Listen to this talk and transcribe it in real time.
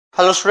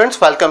Hello students,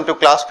 welcome to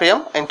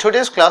KlassPM. In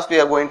today's class we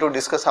are going to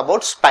discuss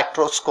about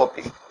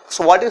spectroscopy.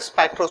 So what is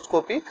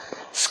spectroscopy?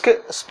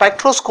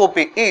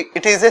 Spectroscopy,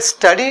 it is a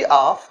study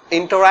of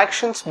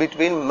interactions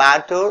between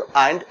matter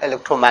and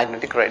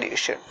electromagnetic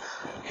radiation.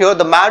 Here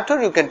the matter,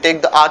 you can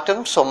take the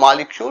atoms or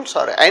molecules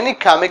or any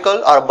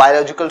chemical or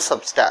biological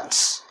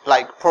substance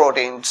like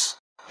proteins,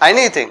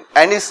 anything,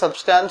 any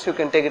substance you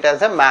can take it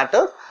as a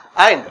matter,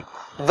 and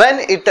when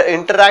it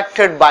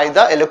interacted by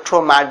the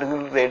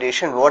electromagnetic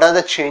radiation, what are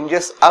the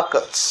changes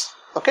occurs?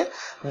 Okay,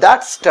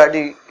 that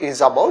study is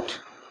about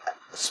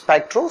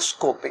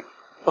spectroscopy.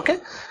 Okay,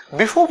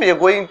 before we are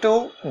going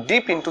to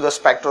deep into the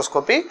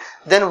spectroscopy,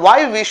 then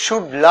why we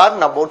should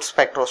learn about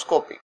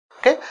spectroscopy?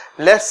 Okay,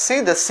 let's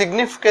see the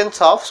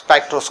significance of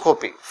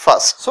spectroscopy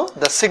first. So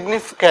the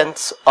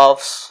significance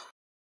of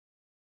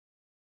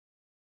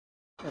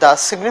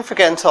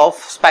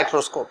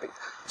spectroscopy.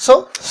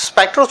 So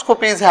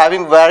spectroscopy is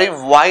having very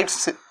wide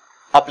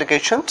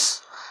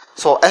applications,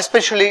 so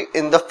especially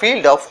in the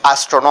field of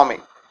astronomy.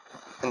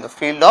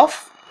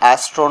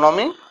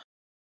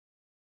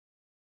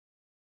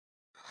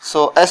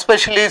 So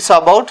especially it's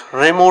about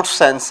remote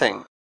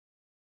sensing.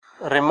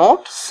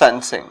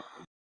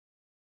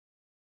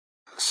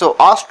 So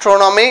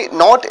astronomy,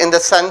 not in the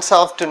sense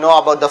of to know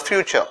about the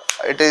future,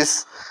 it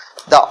is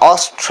the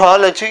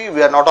astrology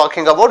we are not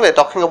talking about, we are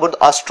talking about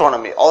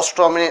astronomy.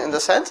 Astronomy in the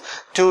sense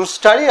to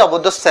study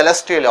about the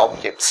celestial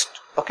objects.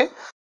 Okay,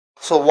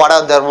 so what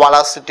are their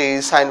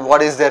velocities and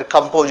what is their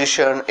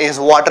composition, is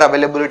water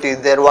availability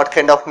there, what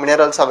kind of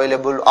minerals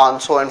available on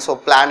so and so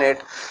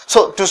planet.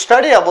 So to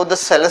study about the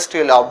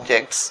celestial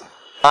objects.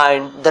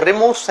 And the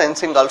remote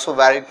sensing also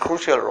very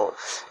crucial role,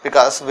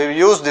 because we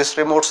use this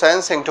remote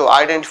sensing to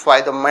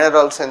identify the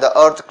minerals in the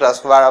earth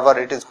crust wherever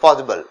it is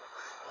possible.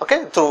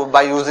 Okay,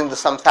 by using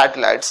some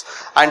satellites,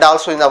 and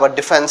also in our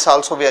defense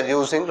also we are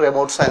using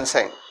remote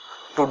sensing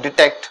to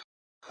detect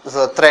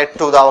the threat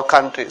to our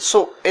country.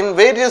 So in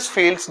various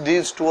fields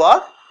these two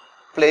are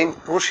playing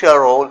crucial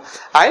role,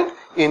 and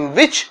in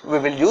which we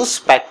will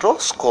use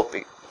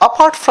spectroscopy.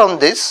 Apart from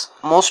this,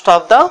 most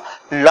of the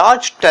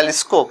large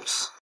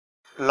telescopes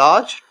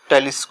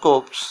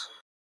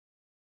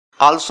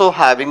also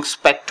having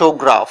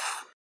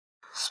spectrographs,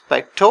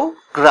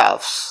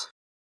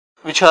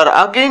 which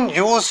are again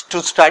used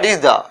to study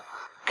the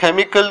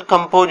chemical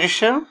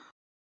composition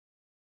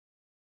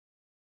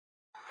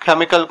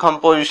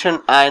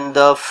and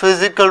the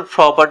physical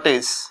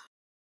properties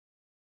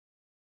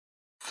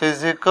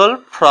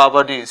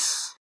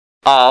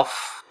of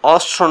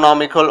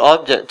astronomical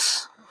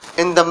objects.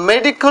 In the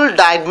medical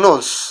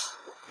diagnosis,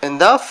 in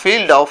the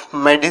field of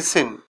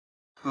medicine,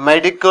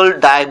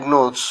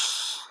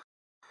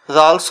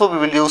 also we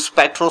will use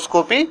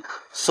spectroscopy.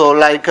 So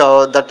like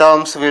the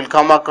terms we will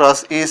come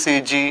across: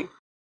 ECG,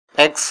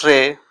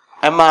 X-ray,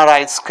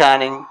 MRI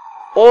scanning,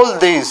 all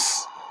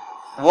these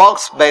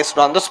works based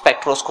on the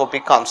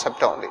spectroscopy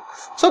concept only.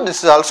 So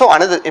this is also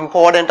another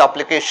important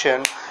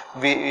application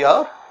we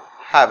are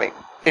having.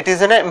 It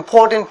is an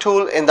important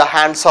tool in the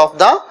hands of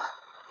the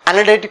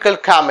analytical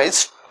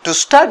chemist to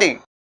study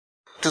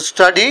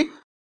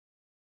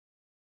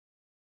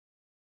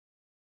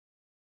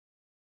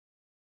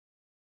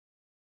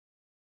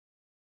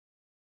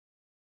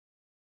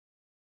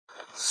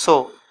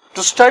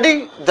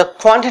the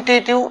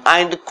quantitative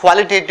and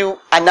qualitative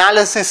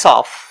analysis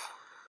of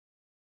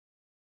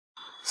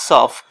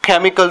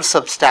chemical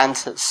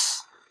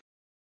substances.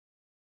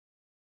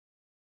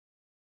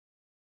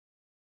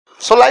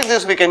 So like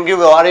this we can give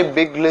a very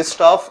big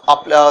list of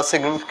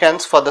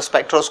significance for the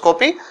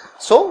spectroscopy.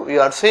 So we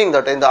are seeing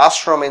that in the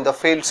astronomy, in the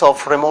fields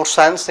of remote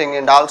sensing,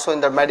 and also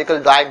in the medical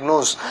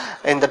diagnosis,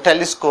 in the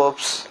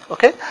telescopes,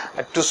 okay,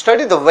 to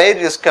study the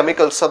various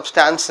chemical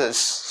substances.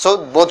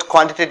 So both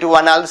quantitative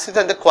analysis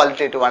and the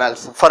qualitative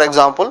analysis. For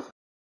example,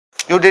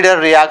 you did a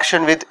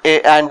reaction with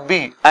A and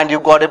B and you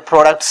got a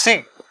product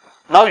C.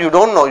 Now you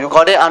don't know, you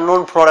got an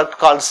unknown product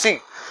called C.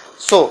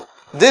 So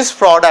this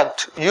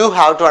product you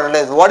have to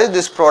analyze. What is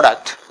this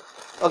product?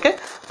 Okay,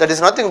 that is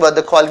nothing but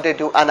the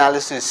qualitative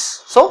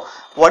analysis. So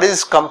what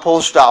is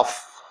composed of,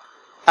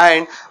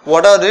 and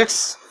what are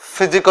its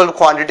physical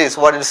quantities,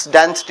 what is its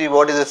density,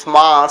 what is its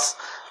mass.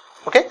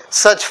 Okay,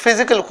 such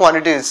physical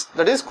quantities,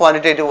 that is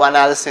quantitative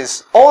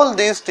analysis. All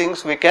these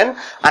things we can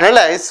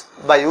analyze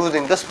by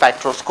using the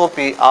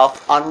spectroscopy of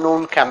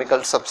unknown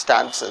chemical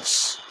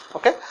substances.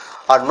 Okay,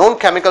 or known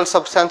chemical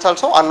substance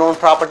also, unknown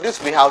properties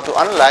we have to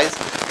analyze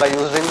by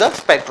using the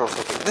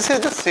spectroscopy. This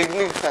is the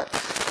significant,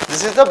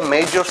 this is the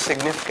major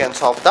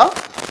significance of the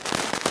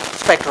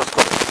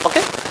spectroscopy.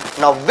 Okay,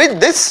 now with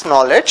this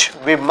knowledge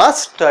we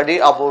must study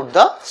about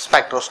the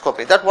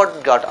spectroscopy. That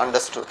what got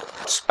understood.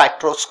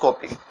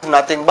 Spectroscopy,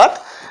 nothing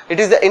but it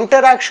is the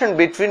interaction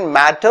between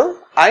matter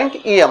and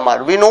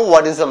EMR. We know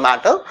what is the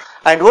matter,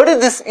 and what is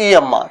this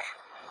EMR?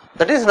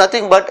 That is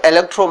nothing but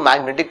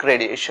electromagnetic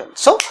radiation.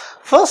 So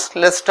first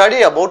let's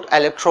study about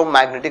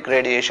electromagnetic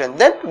radiation,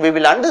 then we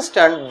will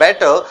understand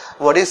better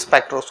what is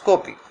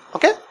spectroscopy.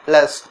 Okay,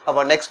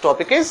 our next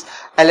topic is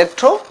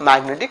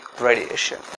electromagnetic radiation.